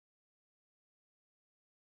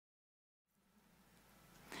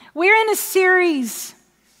We're in a series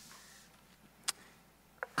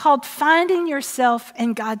called Finding Yourself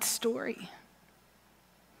in God's Story.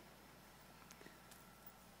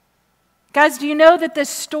 Guys, do you know that this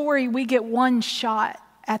story, we get one shot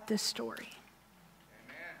at this story?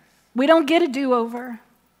 Amen. We don't get a do-over.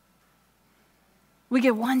 We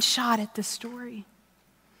get one shot at this story.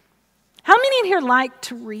 How many in here like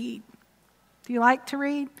to read? Do you like to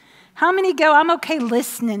read? How many go, I'm okay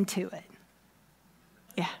listening to it?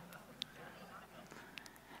 Yeah.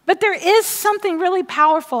 But there is something really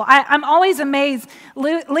powerful. I'm always amazed.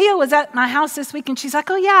 Leah was at my house this week and she's like,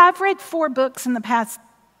 oh yeah, I've read 4 books in the past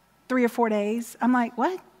 3 or 4 days. I'm like,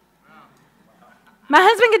 what? My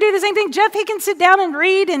husband can do the same thing. Jeff, he can sit down and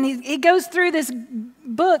read, and he goes through this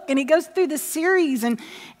book, and he goes through this series, and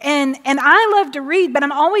I love to read, but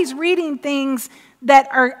I'm always reading things that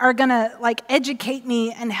are going to like educate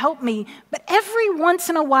me and help me. But every once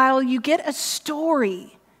in a while, you get a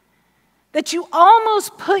story that you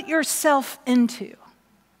almost put yourself into,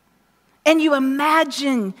 and you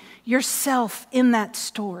imagine yourself in that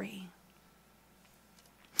story.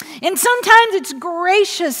 And sometimes it's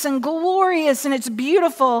gracious and glorious and it's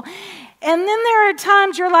beautiful. And then there are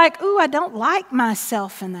times you're like, ooh, I don't like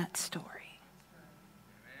myself in that story.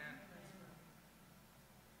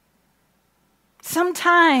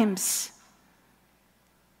 Sometimes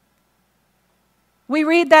we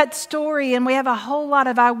read that story and we have a whole lot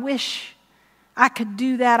of, I wish I could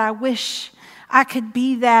do that. I wish I could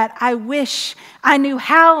be that. I wish I knew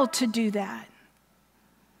how to do that.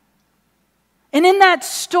 And in that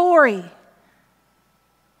story,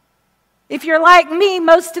 if you're like me,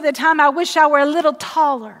 most of the time I wish I were a little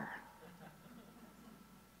taller.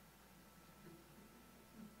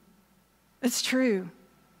 It's true.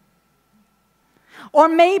 Or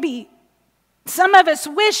maybe some of us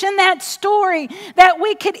wish in that story that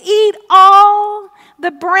we could eat all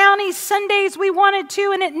the brownie sundaes we wanted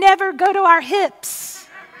to and it never go to our hips.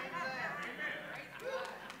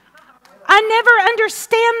 I never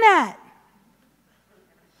understand that.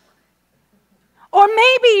 Or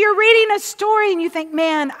maybe you're reading a story and you think,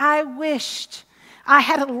 man, I wished I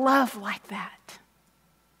had a love like that.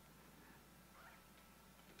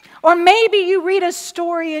 Or maybe you read a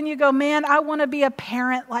story and you go, man, I want to be a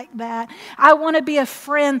parent like that. I want to be a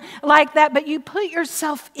friend like that. But you put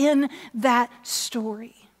yourself in that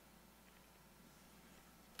story.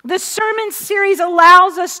 The sermon series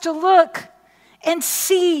allows us to look and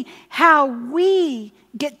see how we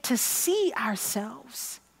get to see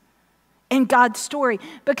ourselves in God's story.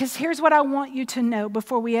 Because here's what I want you to know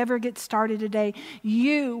before we ever get started today.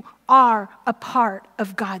 You are a part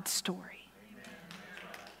of God's story.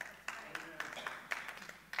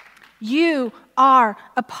 You are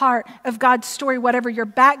a part of God's story, whatever your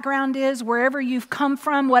background is, wherever you've come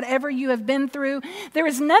from, whatever you have been through. There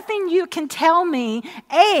is nothing you can tell me.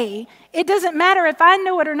 It doesn't matter if I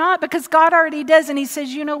know it or not because God already does. And he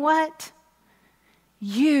says, you know what?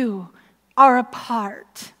 You are a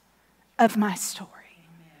part of my story.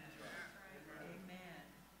 Amen.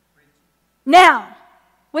 Now,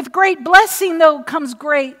 with great blessing, though, comes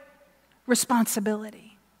great responsibility.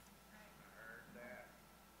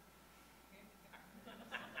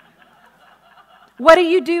 What do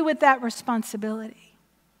you do with that responsibility?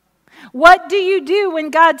 What do you do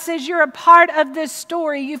when God says you're a part of this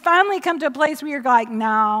story? You finally come to a place where you're like,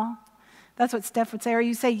 no. That's what Steph would say, or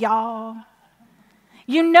you say, y'all.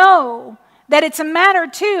 You know that it's a matter,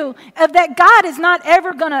 too, of that God is not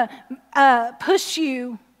ever going to push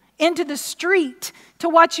you into the street to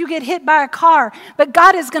watch you get hit by a car. But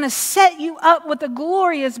God is going to set you up with a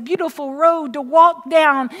glorious, beautiful road to walk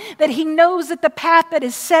down that he knows that the path that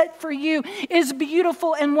is set for you is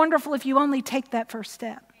beautiful and wonderful if you only take that first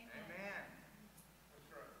step.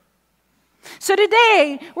 So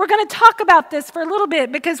today, we're going to talk about this for a little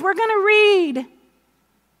bit because we're going to read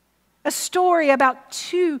a story about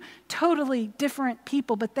 2 totally different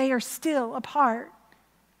people, but they are still a part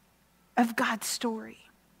of God's story.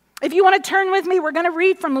 If you want to turn with me, we're going to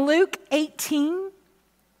read from Luke 18.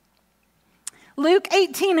 Luke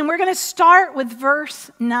 18, and we're going to start with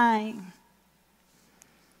verse 9.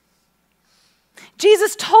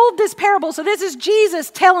 Jesus told this parable, so this is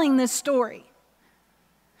Jesus telling this story.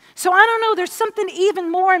 So I don't know, there's something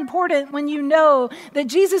even more important when you know that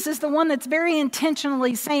Jesus is the one that's very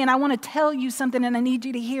intentionally saying, I want to tell you something and I need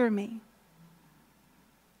you to hear me.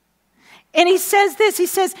 And he says this, he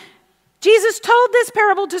says, Jesus told this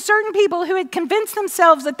parable to certain people who had convinced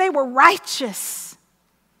themselves that they were righteous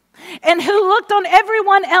and who looked on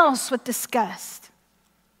everyone else with disgust.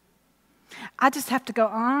 I just have to go,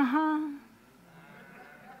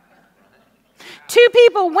 Two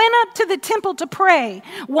people went up to the temple to pray.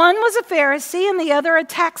 One was a Pharisee and the other a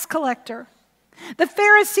tax collector. The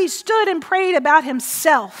Pharisee stood and prayed about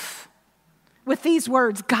himself with these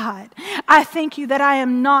words, God, I thank you that I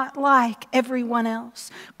am not like everyone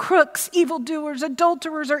else, crooks, evildoers,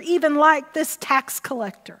 adulterers, or even like this tax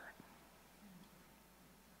collector.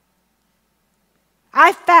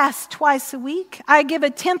 I fast twice a week. I give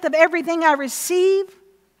 1/10 of everything I receive.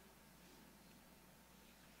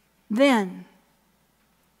 Then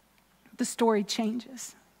the story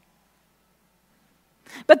changes.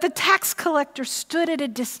 But the tax collector stood at a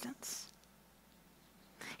distance.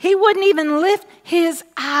 He wouldn't even lift his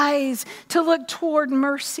eyes to look toward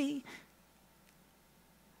mercy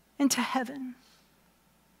and to heaven.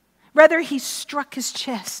 Rather, he struck his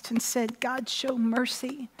chest and said, God, show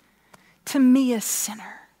mercy to me, a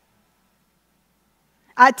sinner.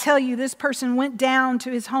 I tell you, this person went down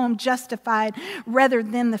to his home justified rather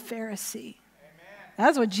than the Pharisee. Amen.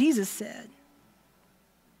 That's what Jesus said.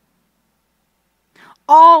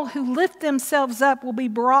 All who lift themselves up will be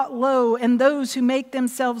brought low, and those who make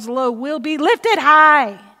themselves low will be lifted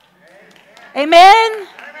high. Amen. Amen.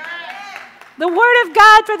 The word of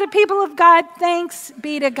God for the people of God. Thanks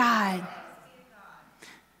be to God.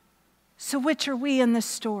 So which are we in this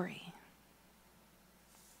story?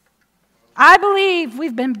 I believe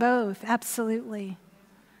we've been both, absolutely.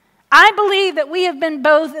 I believe that we have been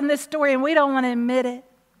both in this story, and we don't want to admit it.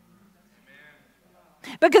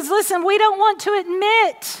 Because listen, we don't want to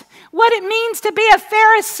admit what it means to be a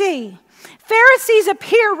Pharisee. Pharisees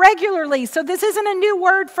appear regularly, so this isn't a new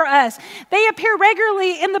word for us. They appear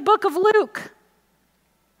regularly in the book of Luke.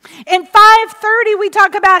 In 5:30, we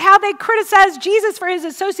talk about how they criticized Jesus for his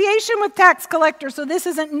association with tax collectors, so this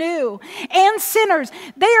isn't new, and sinners.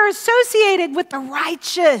 They are associated with the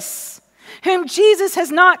righteous, whom Jesus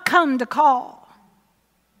has not come to call.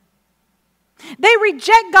 They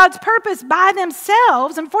reject God's purpose by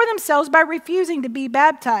themselves and for themselves by refusing to be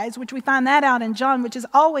baptized, which we find that out in John, which is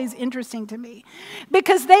always interesting to me,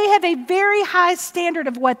 because they have a very high standard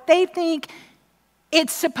of what they think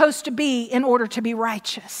it's supposed to be in order to be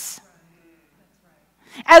righteous.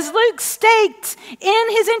 As Luke states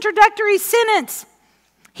in his introductory sentence,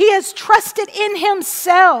 he has trusted in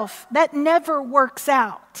himself. That never works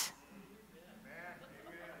out.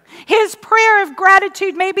 His prayer of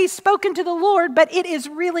gratitude may be spoken to the Lord, but it is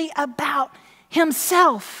really about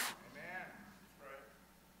himself.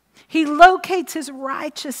 He locates his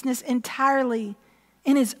righteousness entirely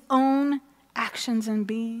in his own actions and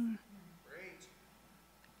being.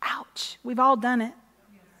 Ouch. We've all done it.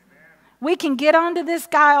 We can get onto this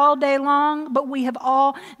guy all day long, but we have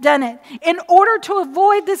all done it. In order to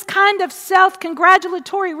avoid this kind of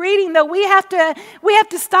self-congratulatory reading, though, we have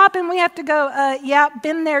to stop and we have to go, yeah,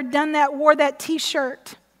 been there, done that, wore that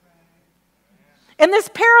t-shirt. In this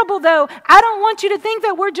parable, though, I don't want you to think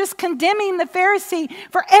that we're just condemning the Pharisee,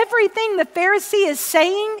 for everything the Pharisee is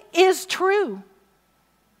saying is true.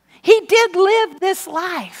 He did live this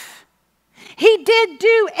life. He did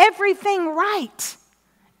do everything right.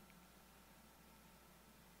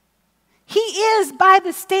 He is, by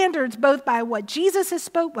the standards, both by what Jesus has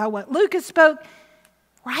spoke, by what Luke has spoke,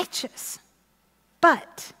 righteous.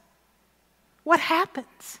 But what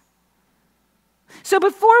happens? So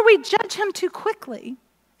before we judge him too quickly,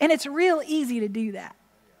 and it's real easy to do that.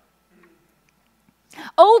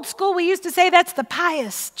 Old school, we used to say that's the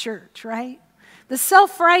pious church, right? The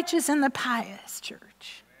self-righteous and the pious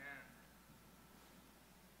church.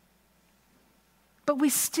 But we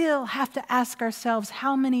still have to ask ourselves,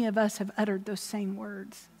 how many of us have uttered those same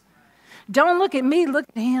words? Don't look at me, look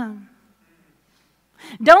at him.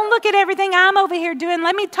 Don't look at everything I'm over here doing.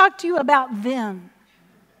 Let me talk to you about them.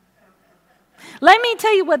 Let me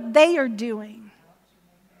tell you what they are doing.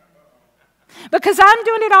 Because I'm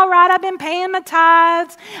doing it all right. I've been paying my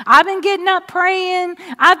tithes. I've been getting up praying.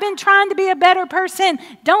 I've been trying to be a better person.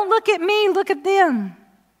 Don't look at me, look at them.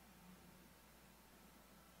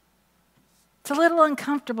 It's a little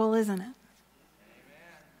uncomfortable, isn't it? Amen.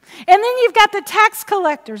 And then you've got the tax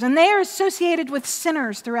collectors, and they are associated with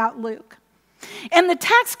sinners throughout Luke. And the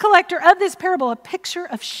tax collector of this parable, a picture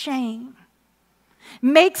of shame,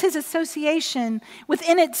 makes his association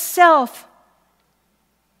within itself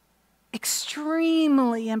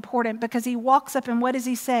extremely important, because he walks up and what does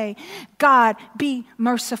he say? God, be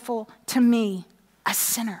merciful to me, a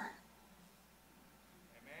sinner.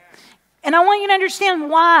 Amen. And I want you to understand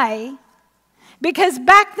why. Because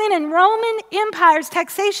back then in Roman empires,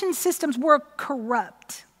 taxation systems were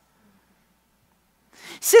corrupt.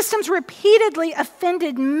 Systems repeatedly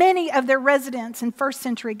offended many of their residents in first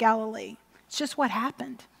century Galilee. It's just what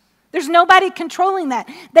happened. There's nobody controlling that.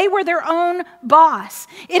 They were their own boss.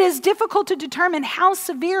 It is difficult to determine how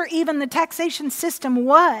severe even the taxation system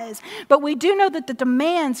was, but we do know that the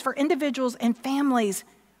demands for individuals and families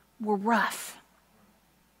were rough.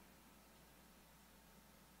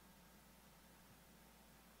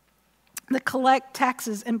 They collect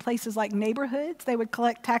taxes in places like neighborhoods. They would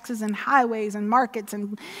collect taxes in highways and markets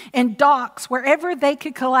and docks. Wherever they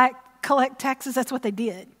could collect taxes, that's what they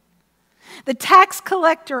did. The tax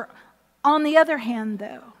collector, on the other hand,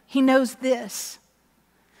 though, he knows this.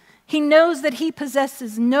 He knows that he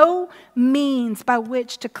possesses no means by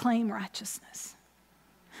which to claim righteousness.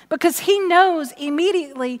 Because he knows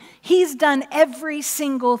immediately he's done every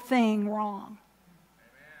single thing wrong.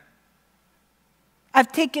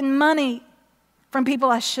 I've taken money from people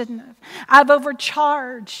I shouldn't have. I've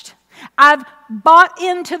overcharged. I've bought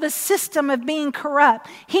into the system of being corrupt.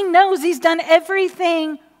 He knows he's done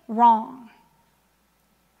everything wrong.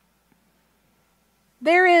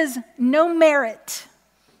 There is no merit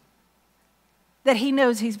that he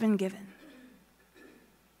knows he's been given.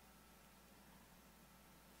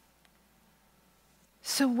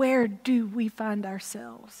 So where do we find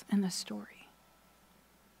ourselves in the story?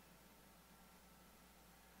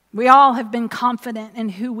 We all have been confident in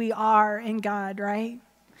who we are in God, right?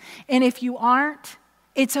 And if you aren't,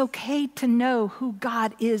 it's okay to know who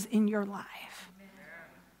God is in your life.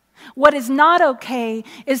 What is not okay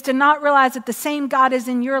is to not realize that the same God is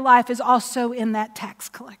in your life is also in that tax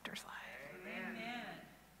collector's life. Amen.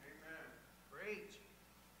 Great.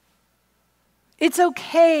 It's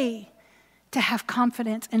okay to have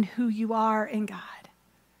confidence in who you are in God.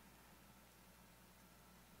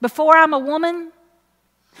 Before I'm a woman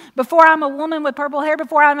with purple hair,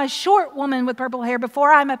 before I'm a short woman with purple hair,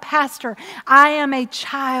 before I'm a pastor, I am a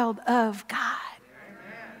child of God.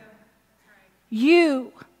 Amen.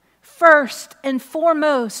 You, first and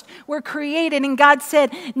foremost, were created, and God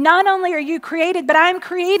said, not only are you created, but I'm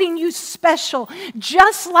creating you special,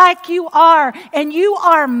 just like you are, and you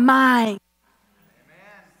are mine.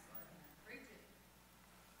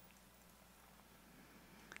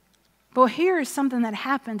 But here's something that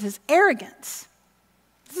happens is arrogance.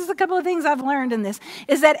 This is a couple of things I've learned in this,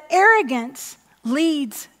 is that arrogance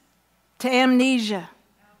leads to amnesia.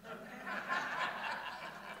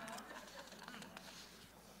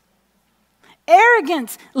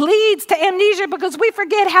 Arrogance leads to amnesia because we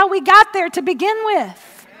forget how we got there to begin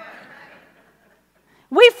with.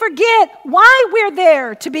 We forget why we're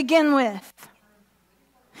there to begin with.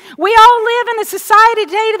 We all live in a society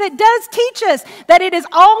today that does teach us that it is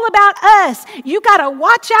all about us. You got to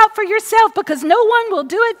watch out for yourself because no one will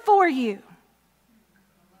do it for you.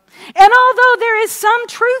 And although there is some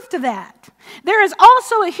truth to that, there is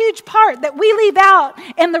also a huge part that we leave out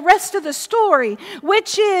in the rest of the story,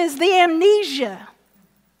 which is the amnesia.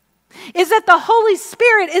 Is that the Holy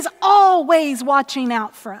Spirit is always watching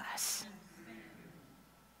out for us.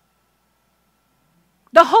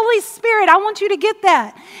 The Holy Spirit, I want you to get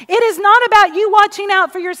that. It is not about you watching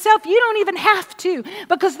out for yourself. You don't even have to,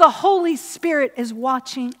 because the Holy Spirit is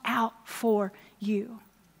watching out for you.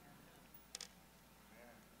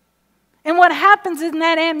 And what happens in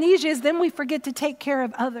that amnesia is then we forget to take care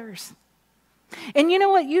of others. And you know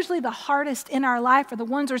what? Usually the hardest in our life are the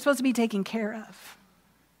ones we're supposed to be taking care of.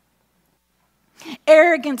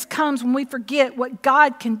 Arrogance comes when we forget what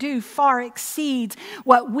God can do far exceeds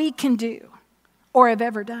what we can do or have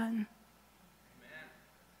ever done. Amen.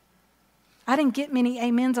 I didn't get many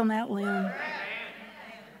amens on that limb. Amen.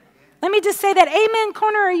 Let me just say that. Amen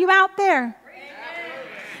corner, are you out there? Amen.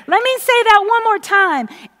 Let me say that one more time.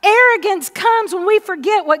 Arrogance comes when we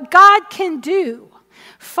forget what God can do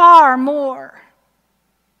far more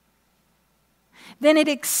than it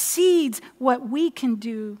exceeds what we can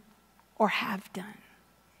do or have done.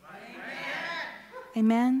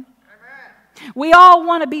 Amen. Amen. We all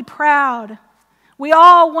want to be proud. We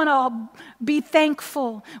all want to be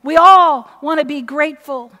thankful. We all want to be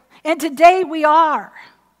grateful. And today we are.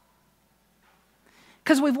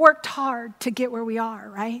 Because we've worked hard to get where we are,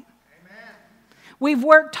 right? Amen. We've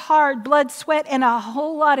worked hard, blood, sweat, and a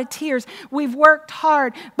whole lot of tears. We've worked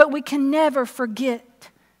hard, but we can never forget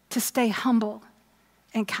to stay humble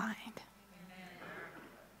and kind.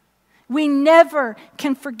 We never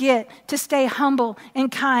can forget to stay humble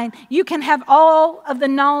and kind. You can have all of the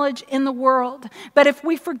knowledge in the world, but if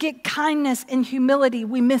we forget kindness and humility,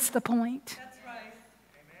 we miss the point. That's right.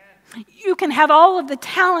 Amen. You can have all of the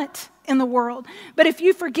talent in the world, but if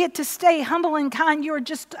you forget to stay humble and kind, you're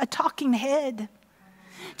just a talking head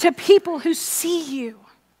to people who see you.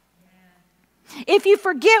 If you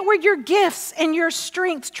forget where your gifts and your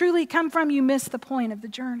strengths truly come from, you miss the point of the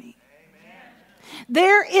journey.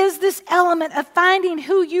 There is this element of finding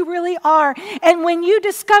who you really are. And when you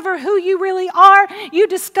discover who you really are, you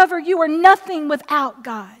discover you are nothing without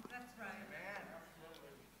God.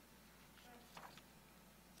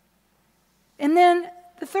 And then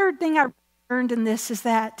the third thing I learned in this is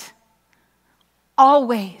that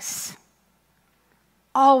always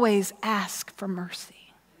ask for mercy.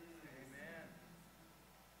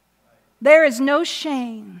 There is no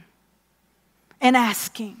shame in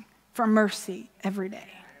asking for mercy every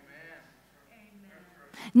day.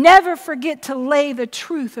 Never forget to lay the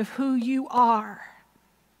truth of who you are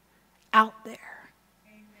out there.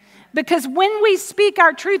 Because when we speak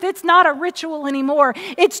our truth, it's not a ritual anymore.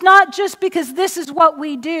 It's not just because this is what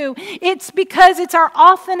we do. It's because it's our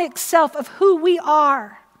authentic self of who we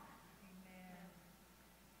are.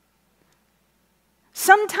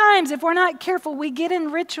 Sometimes, if we're not careful, we get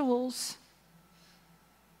in rituals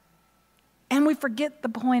and we forget the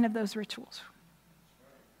point of those rituals.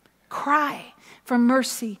 Cry for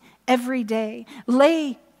mercy every day.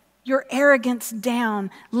 Lay your arrogance down.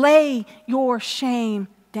 Lay your shame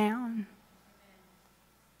down.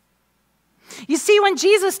 You see, when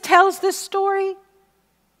Jesus tells this story,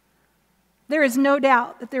 there is no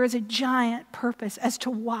doubt that there is a giant purpose as to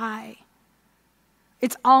why.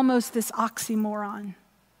 It's almost this oxymoron.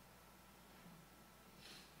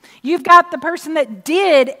 You've got the person that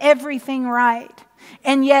did everything right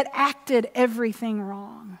and yet acted everything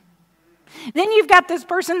wrong. Then you've got this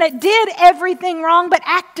person that did everything wrong but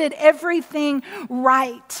acted everything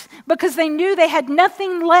right because they knew they had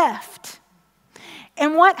nothing left.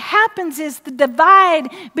 And what happens is the divide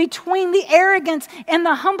between the arrogance and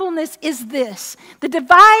the humbleness is this. The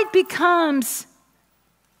divide becomes,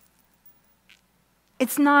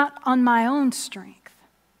 it's not on my own strength,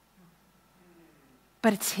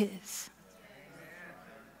 but it's His.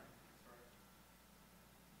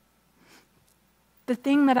 The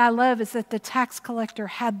thing that I love is that the tax collector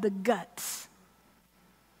had the guts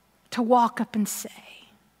to walk up and say,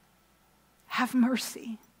 have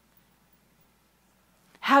mercy.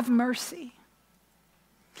 Have mercy.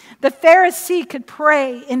 The Pharisee could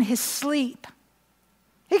pray in his sleep.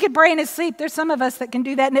 He could pray in his sleep. There's some of us that can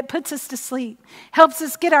do that, and it puts us to sleep. Helps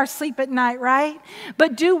us get our sleep at night, right?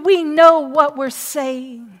 But do we know what we're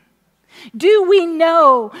saying? Do we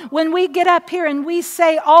know when we get up here and we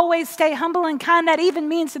say, always stay humble and kind, that even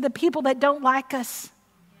means to the people that don't like us?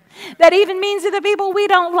 That even means to the people we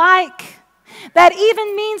don't like? That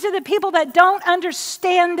even means to the people that don't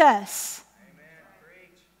understand us?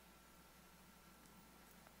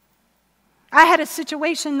 I had a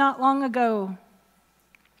situation not long ago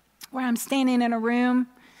where I'm standing in a room.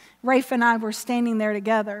 Rafe and I were standing there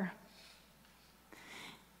together.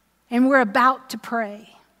 And we're about to pray.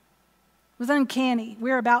 It was uncanny. We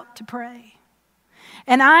were about to pray.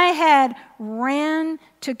 And I had ran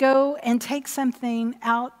to go and take something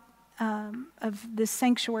out of this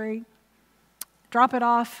sanctuary, drop it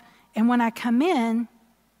off. And when I come in,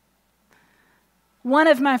 one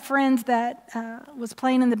of my friends that was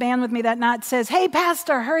playing in the band with me that night says, "Hey,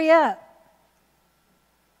 Pastor, hurry up."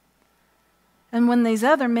 And when these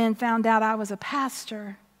other men found out I was a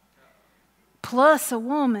pastor, plus a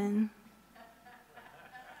woman,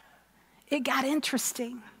 it got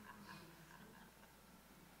interesting.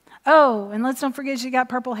 Oh, and let's don't forget she got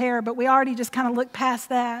purple hair, but we already just kind of looked past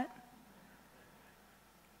that.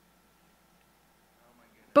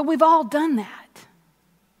 But we've all done that.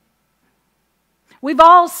 We've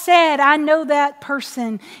all said, I know that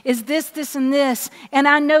person is this, this, and this, and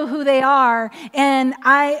I know who they are, and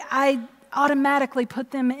I automatically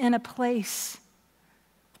put them in a place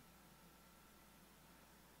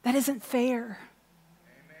that isn't fair.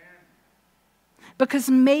 Amen.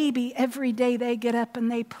 Because maybe every day they get up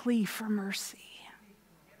and they plea for mercy.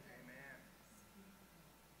 Amen.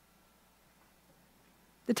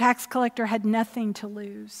 The tax collector had nothing to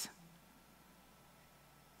lose,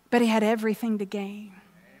 but he had everything to gain.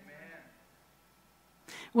 Amen.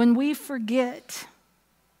 When we forget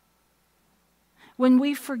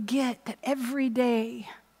that every day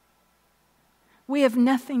we have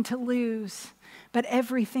nothing to lose, but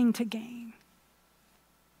everything to gain,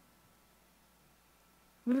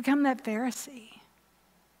 we become that Pharisee.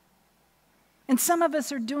 And some of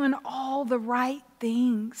us are doing all the right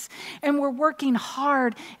things, and we're working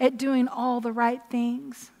hard at doing all the right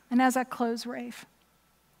things. And as I close, Rafe,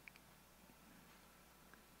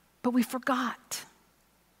 but we forgot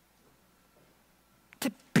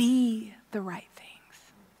to be the right things.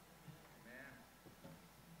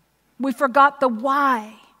 We forgot the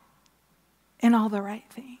why in all the right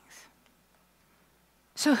things.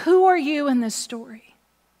 So who are you in this story?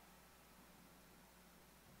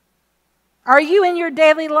 Are you in your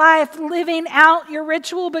daily life living out your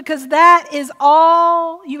ritual because that is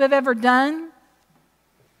all you have ever done?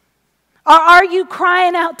 Or are you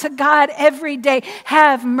crying out to God every day,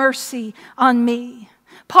 have mercy on me?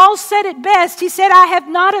 Paul said it best. He said, I have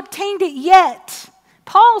not obtained it yet.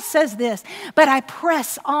 Paul says this, but I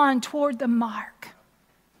press on toward the mark.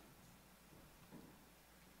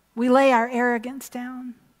 We lay our arrogance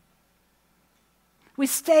down. We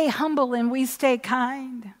stay humble and we stay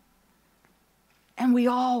kind. And we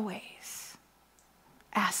always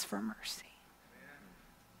ask for mercy.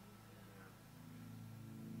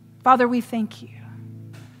 Father, we thank you.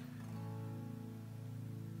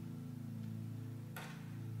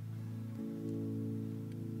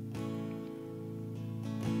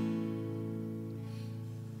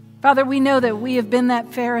 Father, we know that we have been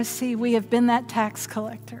that Pharisee, we have been that tax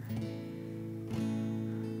collector.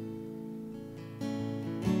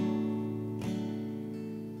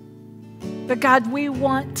 But God, we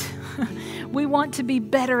want to be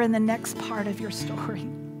better in the next part of your story.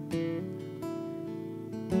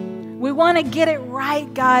 We want to get it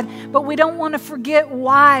right, God, but we don't want to forget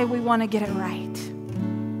why we want to get it right.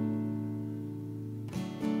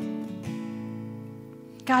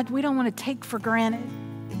 God, we don't want to take for granted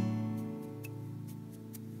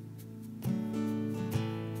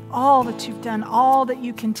all that you've done, all that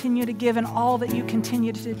you continue to give, and all that you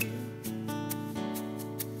continue to do.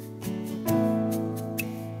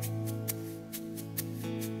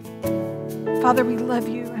 Father, we love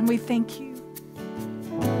you and we thank you.